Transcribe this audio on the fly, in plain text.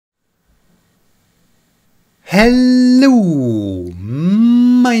Hello,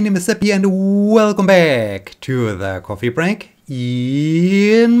 my name is Sebbi and welcome back to the coffee break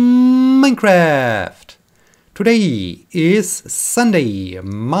in Minecraft. Today is Sunday,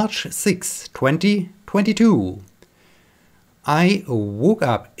 March 6, 2022. I woke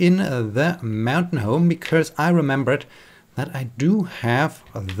up in the mountain home because I remembered that I do have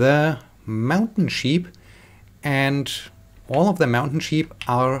the mountain sheep and all of the mountain sheep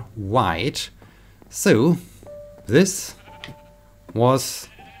are white. So this was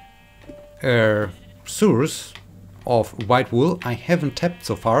a source of white wool I haven't tapped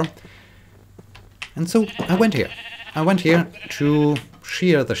so far. And so I went here. I went here to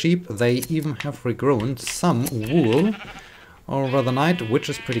shear the sheep. They even have regrown some wool over the night, which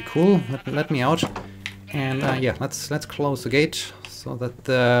is pretty cool. Let me out. And yeah, let's close the gate so that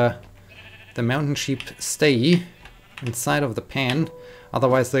the mountain sheep stay inside of the pen.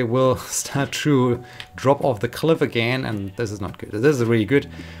 Otherwise they will start to drop off the cliff again, and this is not good. This is really good.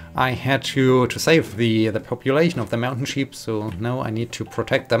 I had to save the population of the mountain sheep, so now I need to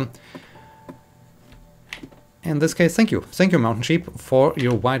protect them. In this case, thank you. Thank you, mountain sheep, for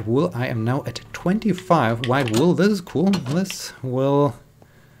your white wool. I am now at 25 white wool. This is cool. This will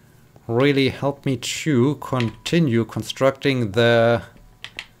really help me to continue constructing the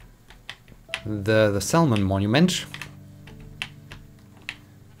salmon monument.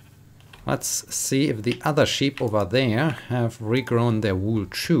 Let's see if the other sheep over there have regrown their wool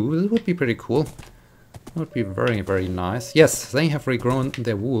too. This would be pretty cool. That would be very, very nice. Yes, they have regrown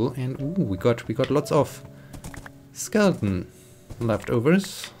their wool, and ooh, we got lots of skeleton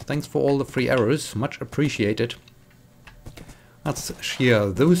leftovers. Thanks for all the free arrows, much appreciated. Let's shear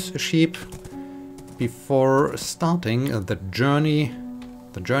those sheep before starting the journey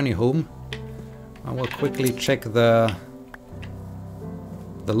home. I will quickly check the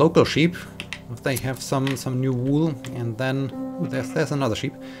local sheep if they have some new wool, and then ooh, there's another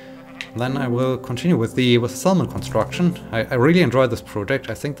sheep. Then I will continue with the salmon construction. I really enjoyed this project.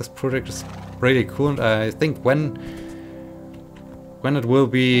 I think this project is really cool, and I think when it will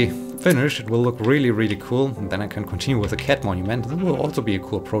be finished, it will look really, really cool, and then I can continue with the cat monument. This will also be a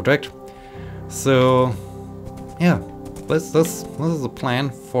cool project. So yeah, this is the plan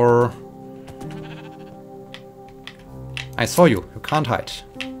for... I saw you. You can't hide.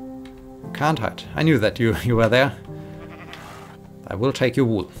 You can't hide. I knew that you were there. I will take your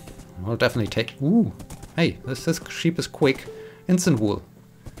wool. I will definitely take... Ooh! Hey, this sheep is quick. Instant wool.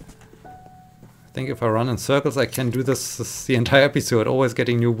 I think if I run in circles I can do this the entire episode, always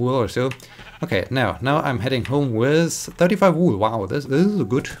getting new wool or so. Okay, now I'm heading home with 35 wool. Wow, this is a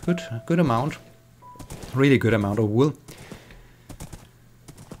good amount. Really good amount of wool.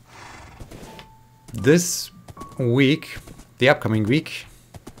 This week, the upcoming week,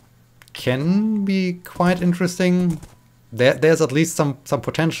 can be quite interesting. There's at least some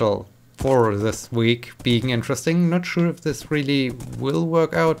potential for this week being interesting. Not sure if this really will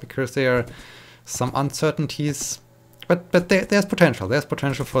work out because there are some uncertainties, but there's potential. There's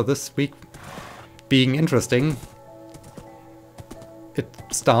potential for this week being interesting. It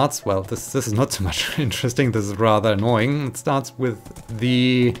starts, well, this is not so much interesting, this is rather annoying. It starts with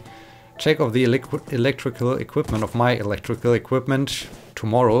the check of the electrical equipment, of my electrical equipment,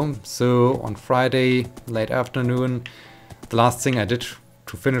 tomorrow. So on Friday, late afternoon, the last thing I did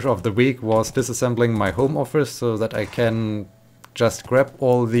to finish off the week was disassembling my home office so that I can just grab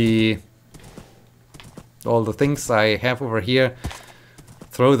all the things I have over here,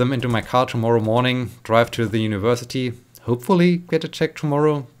 throw them into my car tomorrow morning, drive to the university, hopefully get a check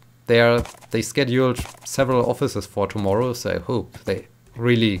tomorrow. They scheduled several offices for tomorrow, so I hope they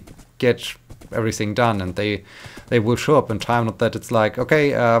really get everything done and they will show up in time. Not that it's like,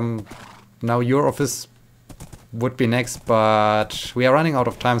 okay, now your office would be next, but we are running out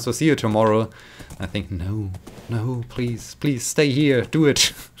of time, so see you tomorrow. I think no, please stay here, do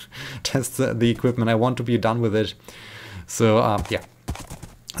it. Test the equipment. I want to be done with it. So yeah,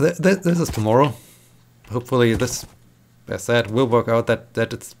 this is tomorrow. Hopefully this, as I said, will work out, that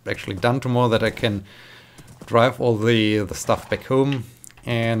it's actually done tomorrow, that I can drive all the stuff back home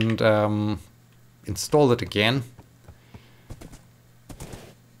and install it again.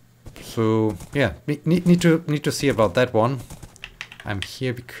 So yeah, need to see about that one. I'm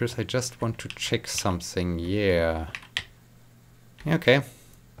here because I just want to check something. Yeah. Okay.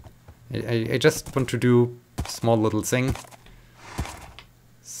 I just want to do a small little thing.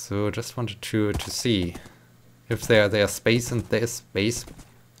 So just wanted to see if there's space, and there is space.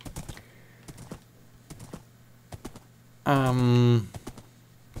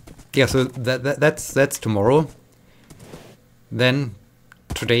 Yeah, so that's tomorrow. Then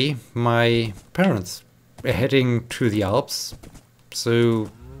today my parents heading to the Alps, so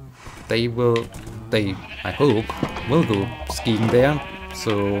they, I hope, will go skiing there.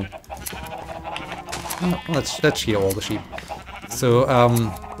 So let's hear all the sheep. So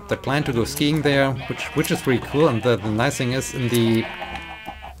they plan to go skiing there, which is pretty cool. And the nice thing is, in the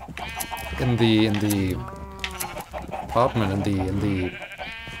apartment, in the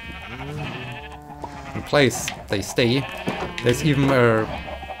place they stay, there's even a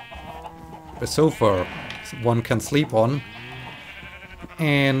sofa one can sleep on.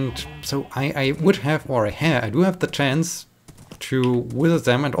 And so I would have, or I do have the chance to visit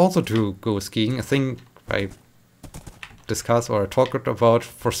them and also to go skiing. A thing I discuss or talked about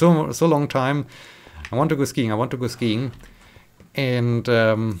for so long time. I want to go skiing. And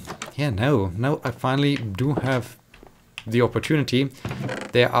yeah, now I finally do have the opportunity.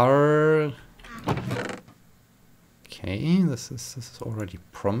 There are, okay, this is already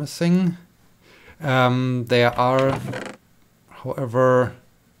promising. There are, however,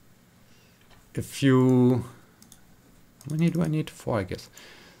 a few, how many do I need? 4, I guess.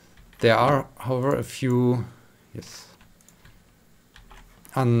 There are, however, a few, yes,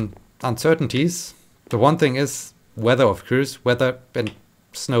 uncertainties. The one thing is weather, of course, weather and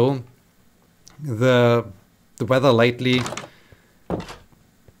snow. The weather lately,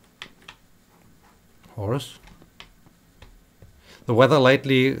 horse. The weather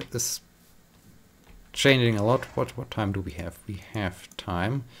lately is changing a lot. What time do we have? We have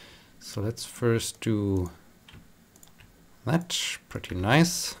time. So let's first do that. Pretty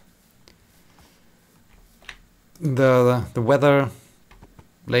nice. The weather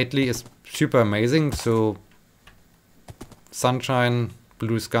lately is super amazing. So sunshine,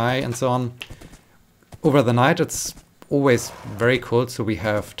 blue sky, and so on. Over the night, it's always very cold. So we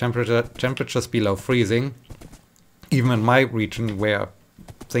have temperatures below freezing. Even in my region, where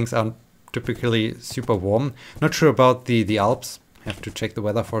things are typically super warm. Not sure about the Alps. Have to check the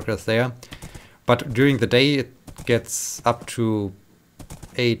weather forecast there. But during the day it gets up to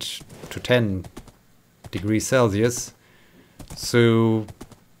 8 to 10 degrees Celsius. So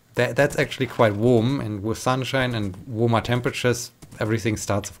that's actually quite warm, and with sunshine and warmer temperatures everything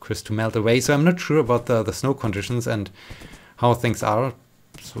starts, of course, to melt away. So I'm not sure about the snow conditions and how things are.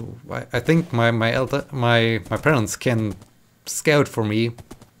 So I think my parents can scout for me,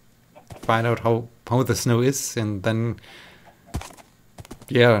 find out how the snow is, and then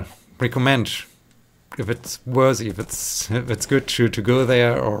yeah, recommend if it's worthy, if it's good to go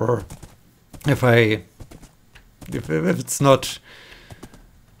there, or if it's not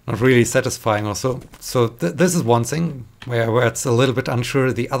really satisfying also. So this is one thing where it's a little bit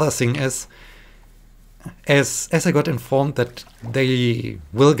unsure. The other thing is, as I got informed that they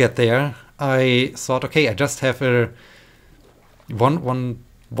will get there, I thought, okay, I just have a one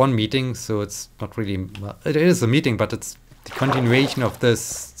meeting, so it's not really, well, it is a meeting, but it's the continuation of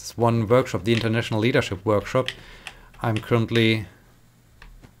this one workshop, the International Leadership Workshop. I'm currently,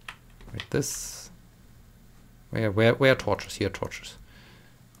 wait, this, where torches? Here, torches.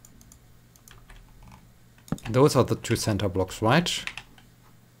 Those are the 2 center blocks, right?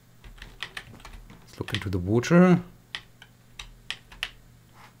 Let's look into the water.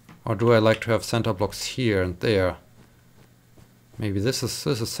 Or do I like to have center blocks here and there? Maybe this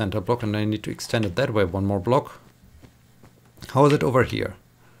is center block, and I need to extend it that way, 1 more block. How is it over here?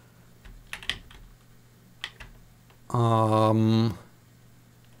 If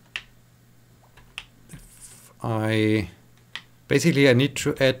I need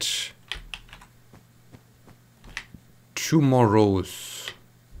to add 2 more rows.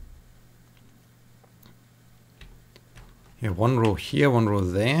 Yeah, 1 row here, 1 row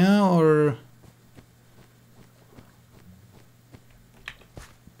there, or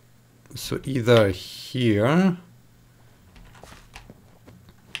so either here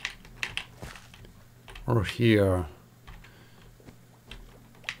or here.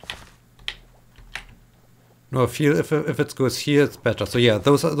 No, I feel if it goes here, it's better. So yeah,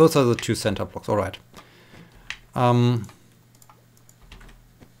 those are the 2 center blocks. All right.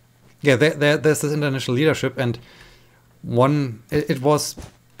 Yeah, there's this international leadership, and it was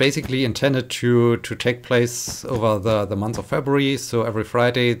basically intended to take place over the month of February. So every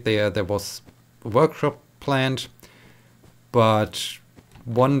Friday there was a workshop planned, but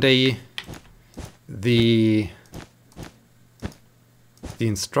one day the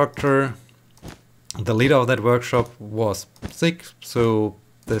instructor, the leader of that workshop, was sick, so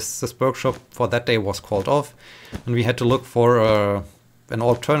this workshop for that day was called off, and we had to look for an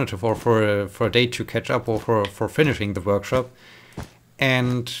alternative, or for a day to catch up, or for finishing the workshop.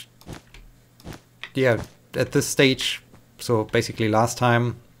 And yeah, at this stage, so basically last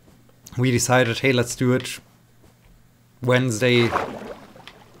time, we decided, hey, let's do it Wednesday.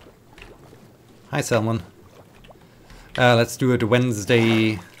 Hi, Salmon. Let's do it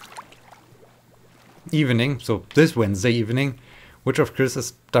Wednesday evening, so this Wednesday evening, which of course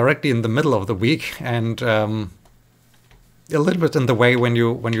is directly in the middle of the week and a little bit in the way when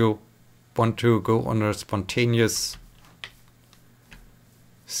you want to go on a spontaneous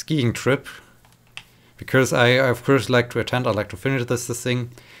skiing trip, because I of course like to attend. I like to finish this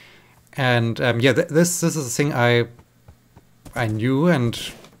thing, and yeah, this is a thing I knew, and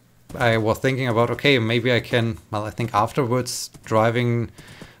I was thinking about, okay, maybe I can, well, I think afterwards driving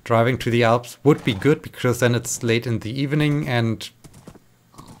to the Alps would be good, because then it's late in the evening and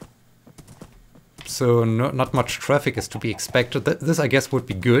so not much traffic is to be expected. This I guess would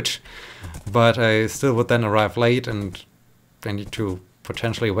be good, but I still would then arrive late and I need to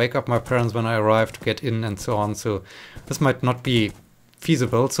potentially wake up my parents when I arrive to get in and so on. So this might not be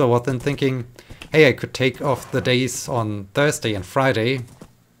feasible. So I was then thinking, hey, I could take off the days on Thursday and Friday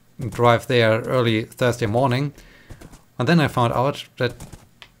and drive there early Thursday morning. And then I found out that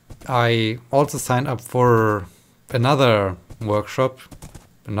I also signed up for another workshop,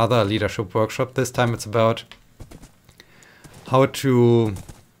 another leadership workshop. This time it's about how to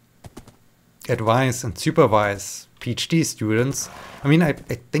advise and supervise PhD students. I mean, I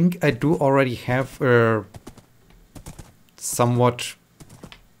think I do already have a somewhat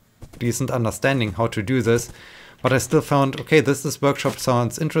decent understanding how to do this, but I still found, okay, this workshop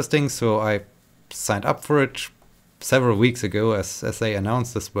sounds interesting, so I signed up for it several weeks ago as they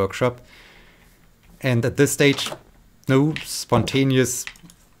announced this workshop. And at this stage, no spontaneous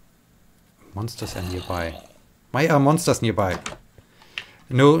monsters are nearby. Why are monsters nearby?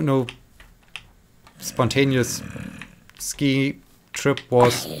 No spontaneous ski trip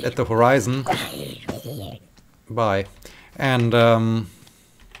was at the horizon. Bye. And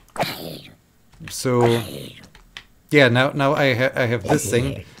so yeah, now I have this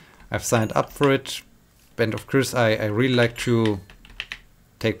thing. I've signed up for it, and of course I really like to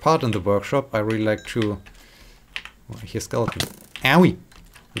take part in the workshop. I really like to... Oh, I hear skeleton. Owie!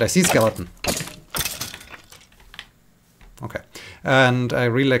 And I see skeleton. Okay. And I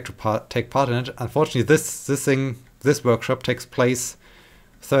really like to take part in it. Unfortunately, this workshop takes place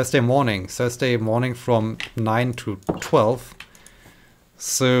Thursday morning from 9 to 12.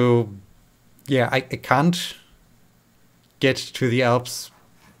 So yeah, I can't get to the Alps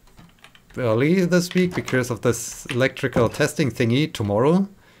early this week because of this electrical testing thingy tomorrow.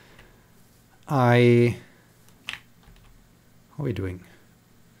 How are we doing?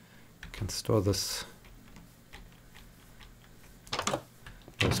 I can store those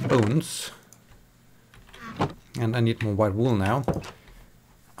bones. And I need more white wool now.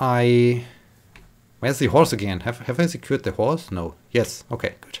 Where's the horse again? Have I secured the horse? No. Yes.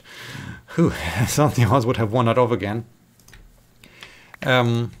 Okay, good. Whew. I thought the horse would have wandered off again.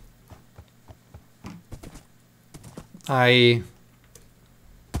 I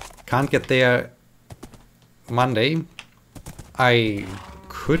can't get there Monday. I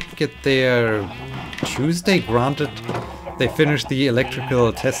could get there Tuesday, granted they finish the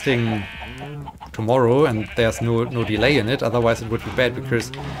electrical testing tomorrow and there's no delay in it. Otherwise it would be bad,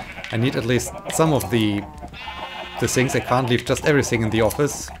 because I need at least some of the things. I can't leave just everything in the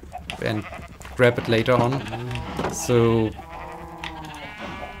office and grab it later on. So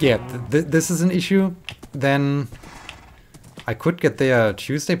yeah, this is an issue. Then I could get there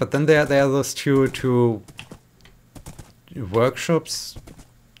Tuesday, but then there are those two workshops,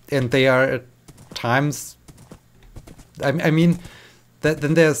 and they are at times. I mean,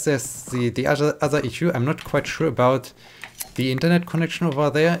 then there's the other issue. I'm not quite sure about the internet connection over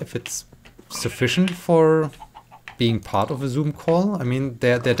there, if it's sufficient for being part of a Zoom call. I mean,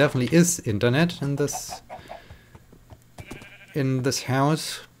 there definitely is internet in this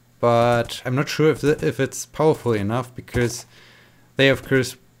house, but I'm not sure if it's powerful enough, because they of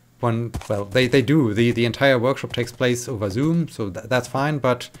course they do the entire workshop takes place over Zoom, so that's fine,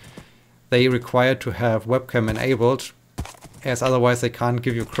 but they require to have webcam enabled, as otherwise they can't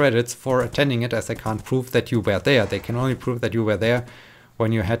give you credits for attending it, as they can't prove that you were there. They can only prove that you were there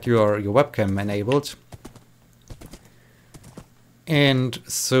when you had your webcam enabled. And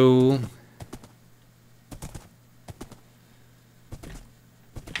so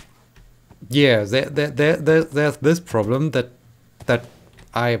yeah, there's this problem that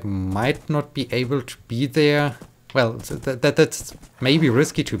I might not be able to be there. Well, that's maybe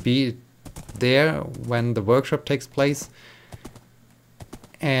risky to be there when the workshop takes place.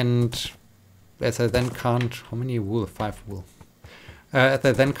 And as I then can't... How many wool? 5 wool. As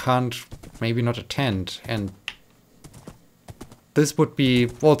I then can't maybe not attend. And this would be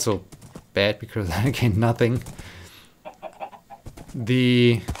also bad because I gained nothing.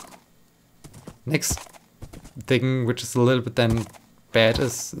 The next thing, which is a little bit then bad,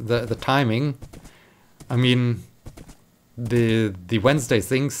 is the timing. I mean, the Wednesday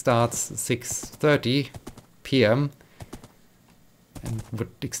thing starts 6:30 p.m. and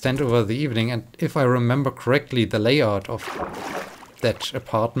would extend over the evening. And if I remember correctly, the layout of that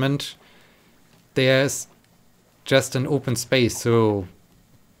apartment, there's just an open space, so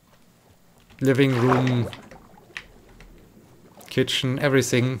living room, kitchen,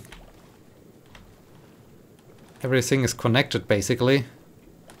 everything is connected basically.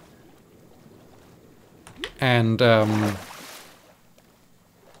 And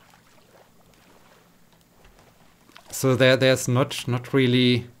so there's not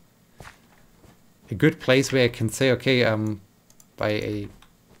really a good place where I can say, okay, I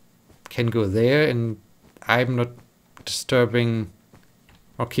can go there and I'm not disturbing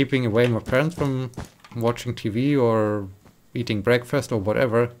or keeping away my parents from watching TV or eating breakfast or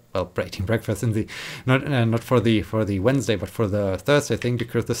whatever. Well, eating breakfast in the not for the Wednesday, but for the Thursday thing,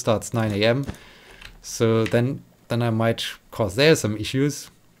 because this starts 9 a.m. So then I might cause there some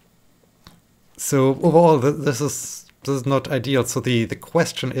issues. So overall, this is not ideal. So the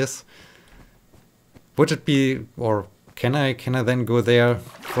question is, would it be, or can I then go there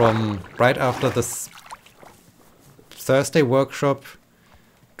from right after this Thursday workshop,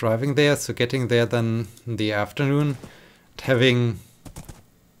 driving there, so getting there then in the afternoon, having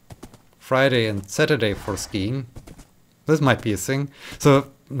Friday and Saturday for skiing? This might be a thing. So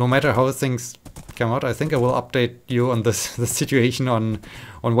no matter how things come out, I think I will update you on the situation on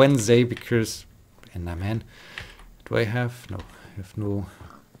Wednesday, because, and man, do I have? No, I have no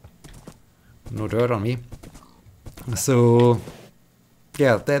dirt on me. So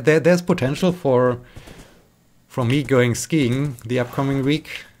yeah, there's potential for me going skiing the upcoming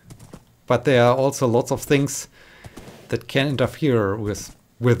week, but there are also lots of things that can interfere with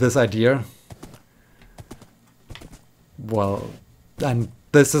this idea. Well, and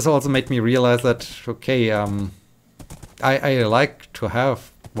this has also made me realize that, okay, I like to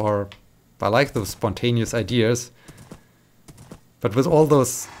have, or I like those spontaneous ideas, but with all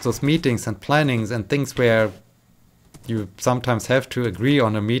those meetings and plannings and things where you sometimes have to agree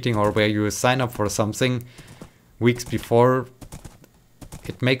on a meeting, or where you sign up for something weeks before,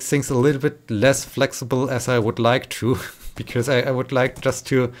 it makes things a little bit less flexible as I would like to, because I would like just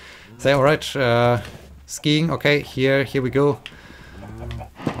to say, all right, skiing, okay, here we go.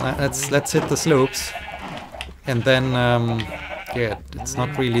 Let's hit the slopes, and then yeah, it's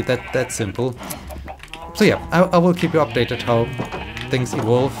not really that simple. So yeah, I will keep you updated how things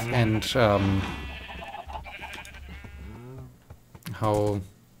evolve and how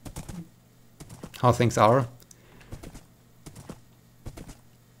things are.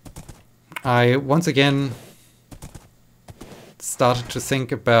 I once again started to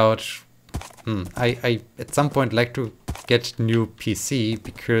think about I at some point like to get new PC,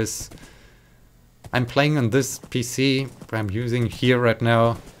 because I'm playing on this PC I'm using here right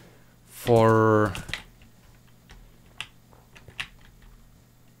now for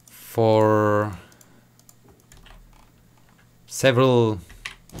several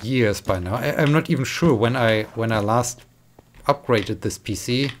years by now. I'm not even sure when I last upgraded this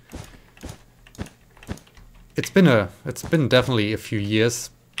PC. It's been definitely a few years.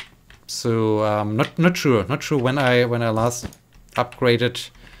 So not sure when I last upgraded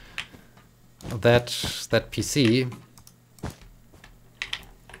that PC.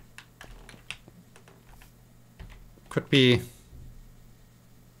 Could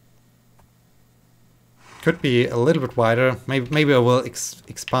be a little bit wider. Maybe I will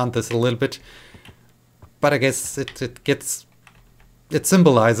expand this a little bit. But I guess it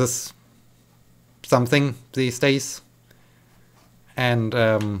symbolizes something these days. And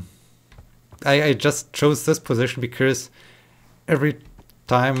I just chose this position because every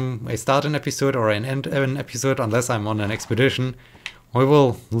time I start an episode or I end an episode, unless I'm on an expedition, we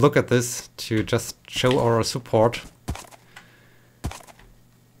will look at this to just show our support.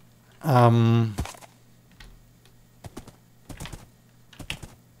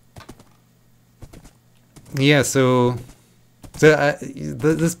 Yeah, so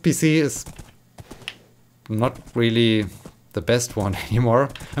this PC is not really the best one anymore.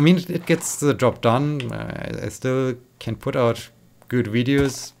 I mean, it gets the job done. I still can put out good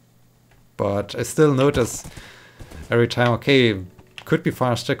videos, but I still notice every time, okay, could be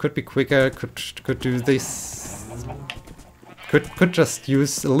faster, could be quicker, could do this, could just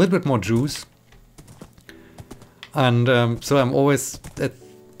use a little bit more juice. And so I'm always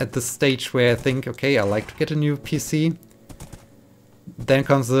at the stage where I think, okay, I like to get a new PC. then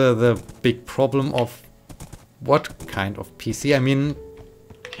comes the big problem of what kind of PC. I mean,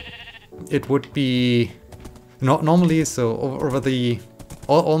 it would be not normally, so over the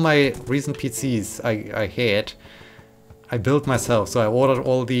all my recent PCs I had, I built myself. So I ordered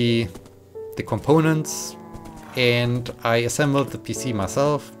all the components and I assembled the PC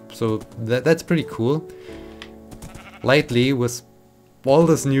myself. So that's pretty cool. Lately, with all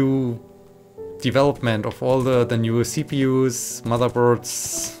this new development of all the new CPUs,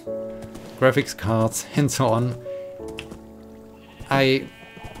 motherboards, graphics cards, and so on,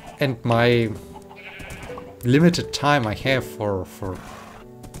 and my limited time I have for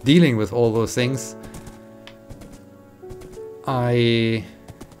dealing with all those things, I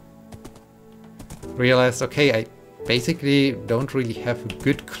realized, okay, I basically don't really have a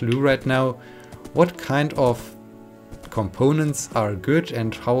good clue right now what kind of components are good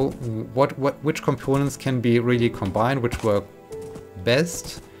and which components can be really combined, which work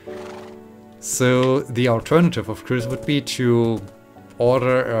best. So the alternative, of course, would be to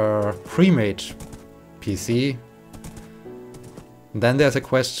order a pre-made PC. Then there's a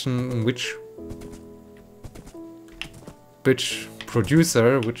question which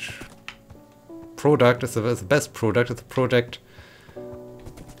producer, which product is the best product. It's a product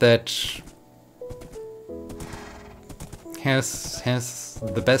that has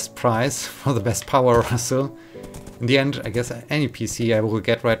the best price for the best power. So in the end, I guess any PC I will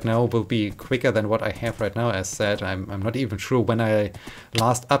get right now will be quicker than what I have right now. As said, I'm not even sure when I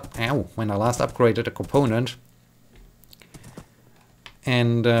last upgraded a component.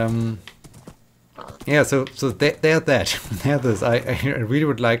 And yeah, so there's that. There's this. I really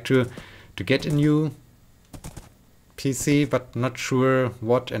would like to get a new PC, but not sure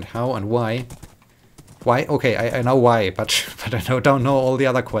what and how and why. Why? Okay, I know why, but I don't know all the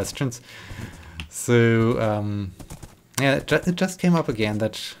other questions. So yeah, it just came up again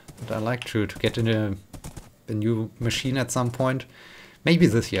that I like to get in a new machine at some point. Maybe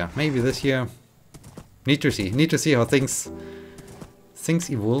this year. Need to see how things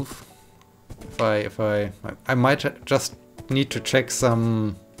evolve. If I might just need to check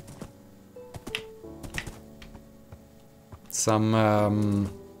some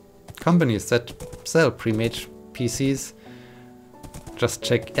companies that sell pre-made PCs. Just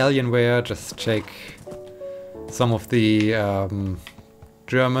check Alienware, just check some of the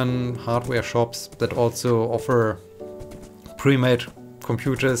German hardware shops that also offer pre-made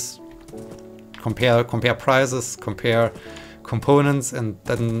computers. Compare prices, compare components, and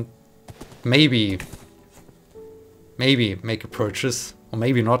then maybe make a purchase, or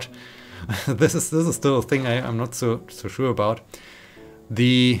maybe not. This is still a thing I'm not so sure about.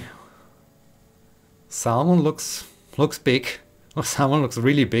 The salmon looks big. Oh, salmon looks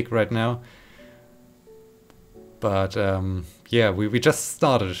really big right now. But yeah, we just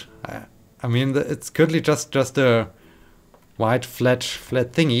started. I mean, it's currently just a white flat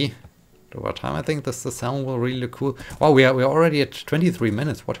thingy. Over time, I think the salmon will really look cool. Wow, we are already at 23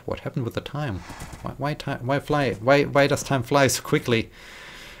 minutes. What happened with the time? Why does time fly so quickly?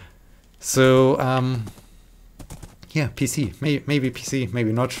 So yeah, PC. Maybe PC,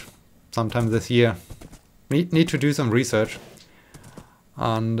 maybe not. Sometime this year. Need to do some research.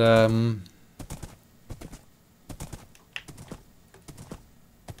 And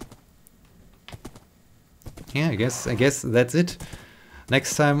yeah, I guess that's it.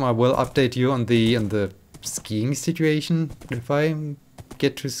 Next time I will update you on the skiing situation, if I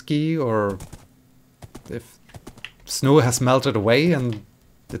get to ski, or if snow has melted away and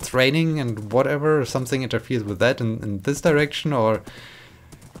it's raining and whatever, something interferes with that in this direction, or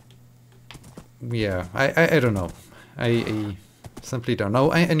yeah, I don't know. I simply don't know.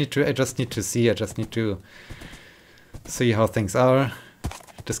 I just need to see how things are,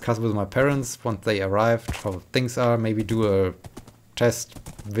 discuss with my parents once they arrived how things are, maybe do a test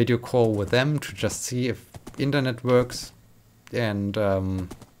video call with them to just see if internet works, and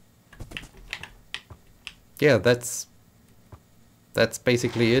yeah, that's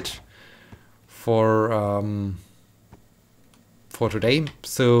basically it for today.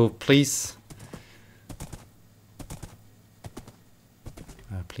 So please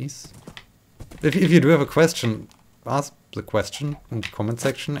if you do have a question, ask the question in the comment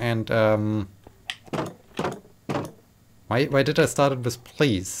section. And why did I start it with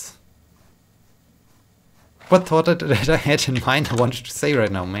please? What thought that I had in mind I wanted to say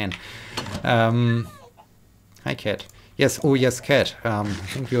right now, man. Hi, Cat. Yes, oh yes, Cat. I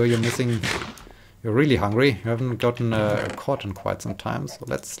think you're missing. You're really hungry. You haven't gotten a cod in quite some time, so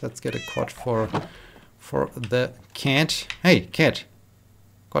let's get a cod for the cat. Hey, Cat.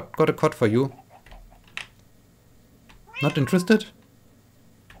 Got a cod for you. Not interested?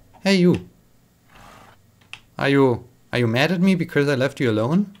 Hey, you. Are you mad at me because I left you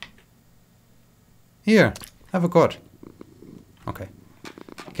alone? Here, have a cot. Okay.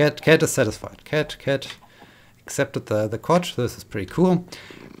 Cat is satisfied. Cat accepted the cot. This is pretty cool.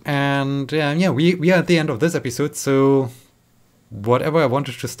 And yeah, we are at the end of this episode, so whatever I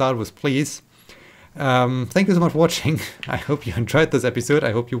wanted to start with, please. Thank you so much for watching. I hope you enjoyed this episode.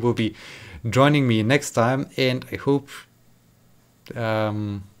 I hope you will be joining me next time, and I hope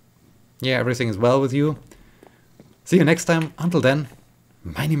yeah, everything is well with you. See you next time. Until then,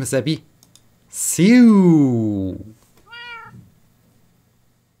 my name is Sebbi. See you!